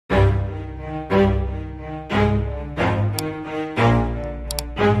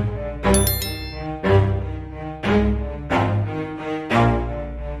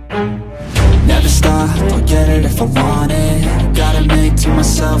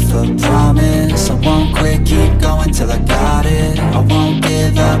a promise. I won't quit, keep going till I got it. I won't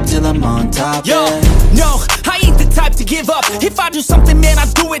give up till I'm on top. Yo, no, I ain't the type to give up. If I do something, man, I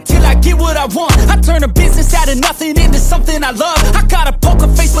do it till I get what I want. I turn a business out of nothing into something I love. I got a poker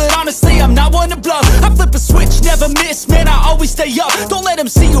face, but honestly, I'm not one to bluff. I flip a switch, never miss, man, I always stay up. Don't let them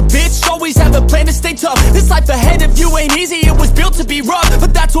see you, bitch, always have a plan to stay tough. This life ahead of you ain't easy, it was built to be rough.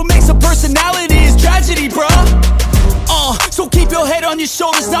 But that's what makes a personality, is tragedy, bruh. So keep your head on your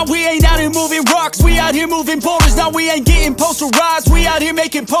shoulders. Now we ain't out here moving rocks, we out here moving boulders. Now we ain't getting posterized, we out here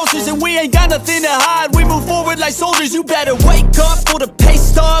making posters. And we ain't got nothing to hide, we move forward like soldiers. You better wake up for the pay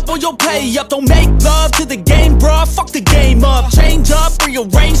stub, or you'll pay up. Don't make love to the game, bruh, fuck the game up. Change up,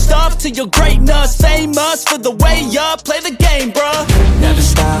 rearrange stuff to your greatness. Famous for the way up, play the game, bruh. Never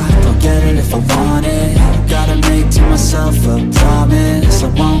stop, I'll get it if I want it. Gotta make to myself a promise. I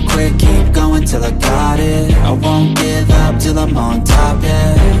won't quit, keep going till I got it. I won't give up till I'm on top,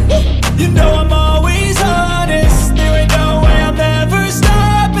 yeah. You know I'm always honest, there ain't no way I'm ever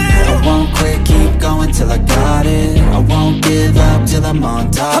stopping. I won't quit, keep going till I got it. I won't give up till I'm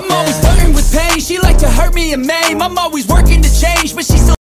on top, I'm always flirting with pain, she like to hurt me and maim. I'm always working to change, but she still